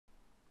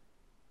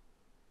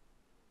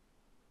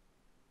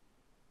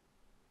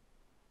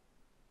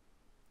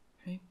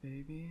awake,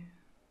 baby?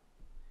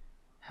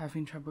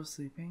 Having trouble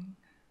sleeping?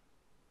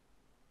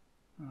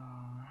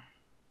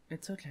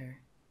 It's okay.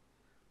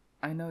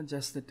 I know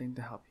just the thing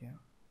to help you.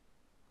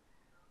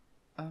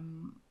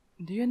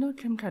 Do you know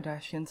Kim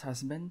Kardashian's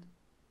husband?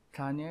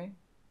 Kanye?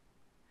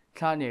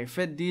 Kanye,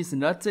 fit these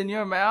nuts in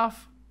your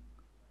mouth?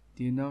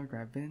 Do you know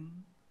Rebin?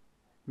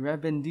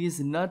 Rebin,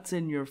 these nuts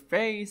in your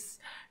face?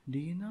 Do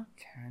you know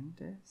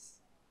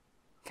Candace?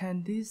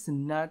 Can these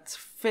nuts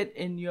fit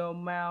in your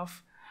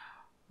mouth?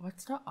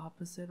 What's the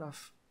opposite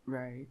of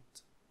right?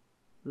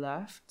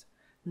 Left?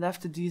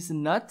 Left these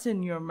nuts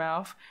in your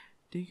mouth.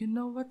 Do you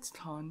know what's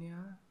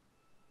Tanya?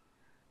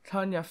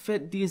 Tanya,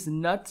 fit these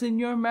nuts in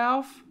your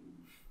mouth?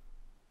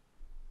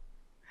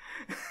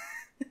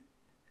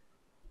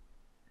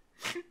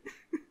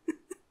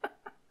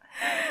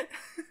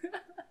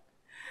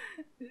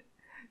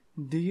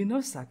 Do you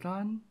know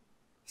Satan?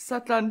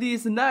 Satan,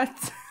 these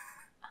nuts.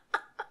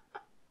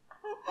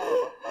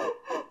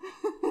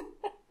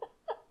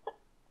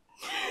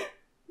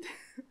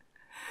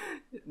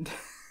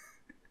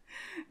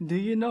 Do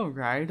you know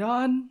Ride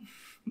On?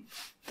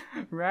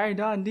 Ride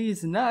on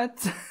these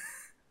nuts.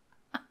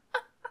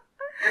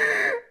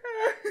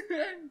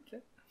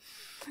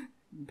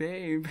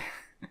 Babe,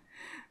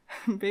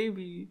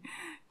 baby,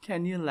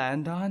 can you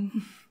land on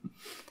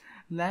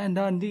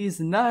these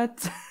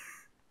nuts?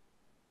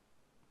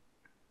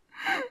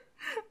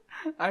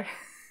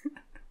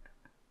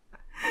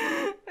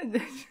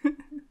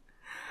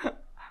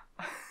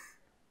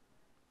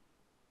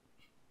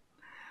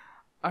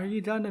 Are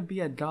you gonna be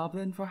a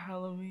goblin for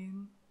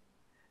Halloween?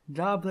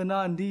 Goblin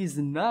on these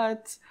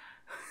nuts?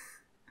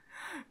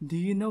 Do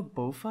you know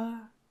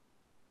Bofa?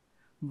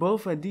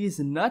 Bofa, these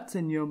nuts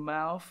in your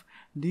mouth.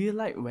 Do you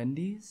like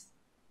Wendy's?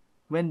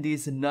 When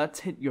these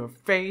nuts hit your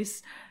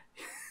face?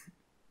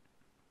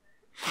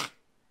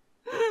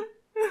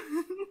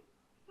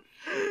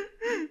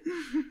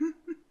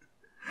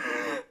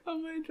 Oh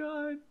my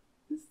god.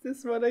 Is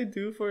this what I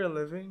do for a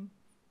living?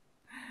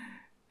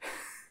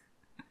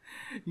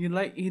 You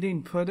like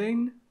eating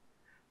pudding?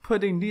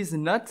 Putting these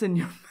nuts in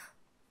your mouth?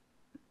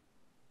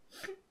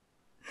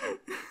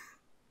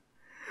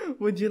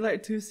 Would you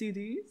like 2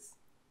 CDs?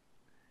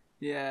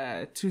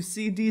 Yeah, to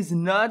see these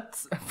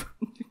nuts.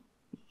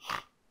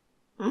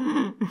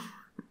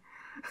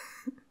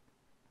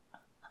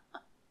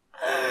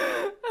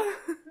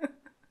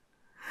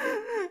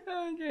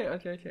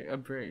 Okay. A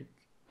break.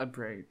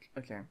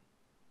 Okay.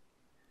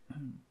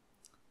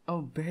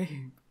 Oh,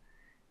 babe.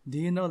 Do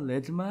you know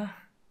Lidma?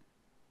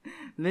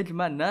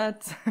 Lidma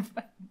nuts.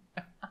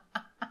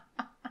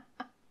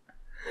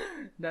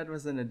 That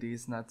wasn't a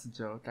D's nuts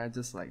joke. I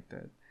just liked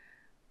it.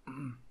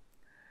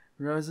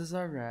 Roses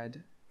are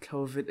red.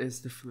 COVID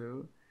is the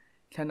flu.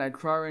 Can I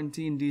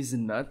quarantine these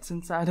nuts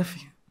inside of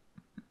you?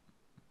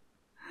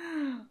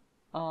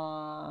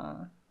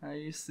 Aww, are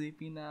you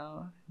sleepy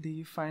now? Do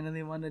you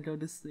finally want to go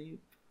to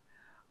sleep?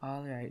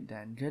 Alright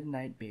then, good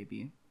night,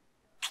 baby.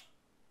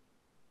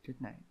 Good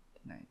night.